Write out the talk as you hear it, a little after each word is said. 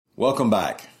Welcome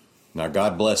back. Now,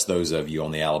 God bless those of you on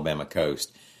the Alabama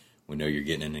coast. We know you're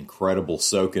getting an incredible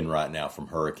soaking right now from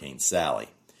Hurricane Sally.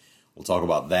 We'll talk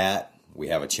about that. We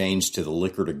have a change to the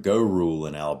liquor to go rule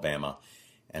in Alabama,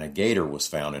 and a gator was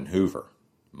found in Hoover.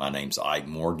 My name's Ike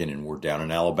Morgan, and we're down in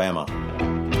Alabama.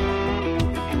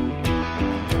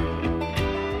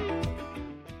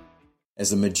 As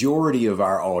the majority of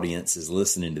our audience is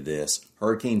listening to this,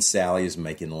 Hurricane Sally is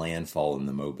making landfall in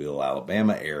the Mobile,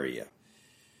 Alabama area.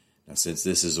 Now, since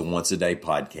this is a once-a-day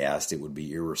podcast, it would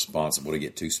be irresponsible to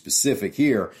get too specific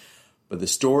here, but the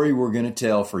story we're going to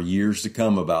tell for years to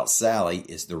come about Sally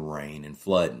is the rain and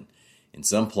flooding. In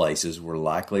some places, we're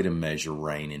likely to measure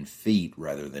rain in feet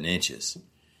rather than inches.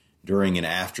 During and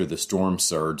after the storm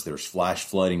surge, there's flash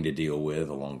flooding to deal with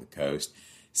along the coast.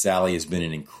 Sally has been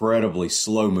an incredibly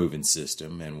slow-moving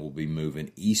system and will be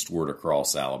moving eastward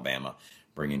across Alabama,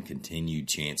 bringing continued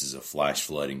chances of flash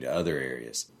flooding to other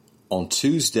areas. On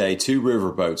Tuesday, 2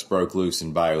 riverboats broke loose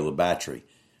in Bayou La Batterie,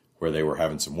 where they were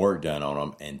having some work done on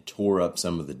them, and tore up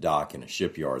some of the dock in a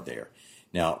shipyard there.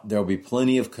 Now, there'll be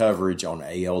plenty of coverage on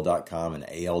AL.com and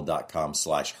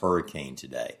AL.com/hurricane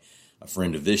today. A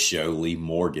friend of this show, Lee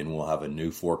Morgan, will have a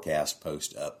new forecast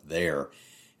post up there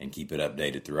and keep it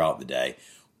updated throughout the day.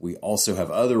 We also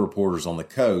have other reporters on the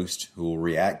coast who will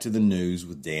react to the news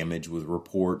with damage with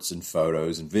reports and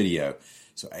photos and video.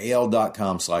 So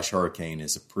AL.com/hurricane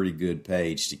is a pretty good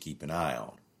page to keep an eye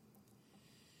on.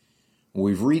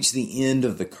 We've reached the end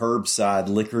of the curbside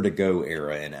liquor-to-go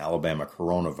era in Alabama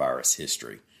coronavirus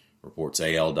history, reports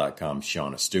AL.com's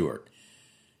Shauna Stewart.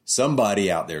 Somebody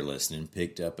out there listening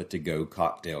picked up a to-go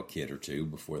cocktail kit or two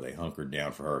before they hunkered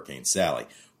down for Hurricane Sally.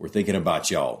 We're thinking about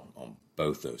y'all on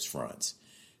both those fronts.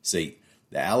 See,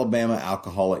 the Alabama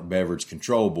Alcoholic Beverage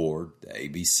Control Board, the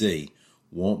ABC,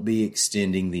 won't be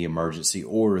extending the emergency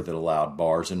order that allowed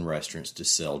bars and restaurants to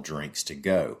sell drinks to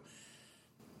go.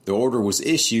 The order was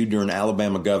issued during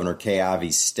Alabama Governor Kay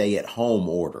Ivey's stay-at-home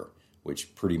order,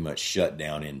 which pretty much shut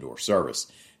down indoor service.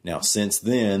 Now, since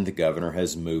then, the governor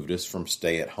has moved us from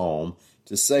stay-at-home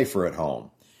to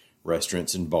safer-at-home.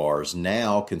 Restaurants and bars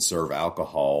now can serve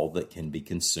alcohol that can be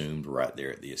consumed right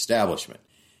there at the establishment.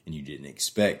 And you didn't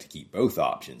expect to keep both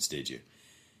options, did you?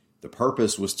 The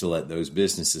purpose was to let those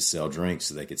businesses sell drinks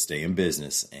so they could stay in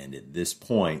business, and at this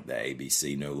point, the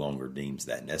ABC no longer deems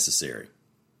that necessary.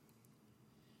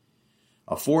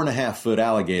 A 4.5-foot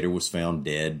alligator was found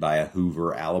dead by a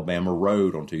Hoover, Alabama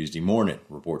road on Tuesday morning,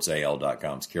 reports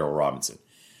AL.com's Carol Robinson.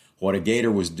 What a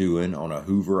gator was doing on a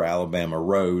Hoover, Alabama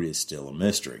road is still a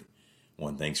mystery.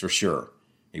 One thing's for sure,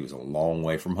 he was a long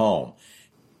way from home.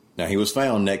 Now, he was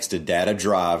found next to Data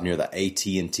Drive near the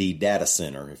AT&T Data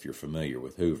Center, if you're familiar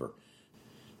with Hoover.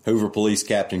 Hoover Police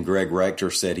Captain Greg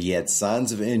Rector said he had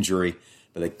signs of injury,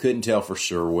 but they couldn't tell for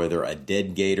sure whether a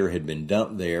dead gator had been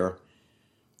dumped there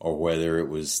or whether it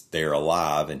was there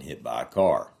alive and hit by a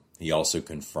car. He also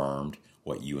confirmed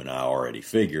what you and I already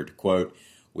figured, quote,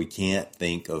 "We can't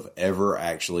think of ever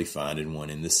actually finding one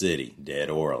in the city, dead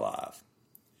or alive."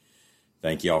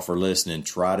 Thank y'all for listening.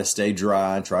 Try to stay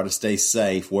dry and try to stay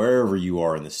safe wherever you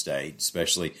are in the state,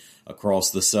 especially across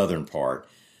the southern part.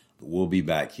 We'll be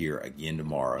back here again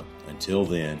tomorrow. Until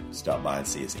then, stop by and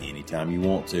see us anytime you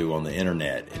want to on the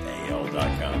internet at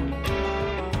AL.com.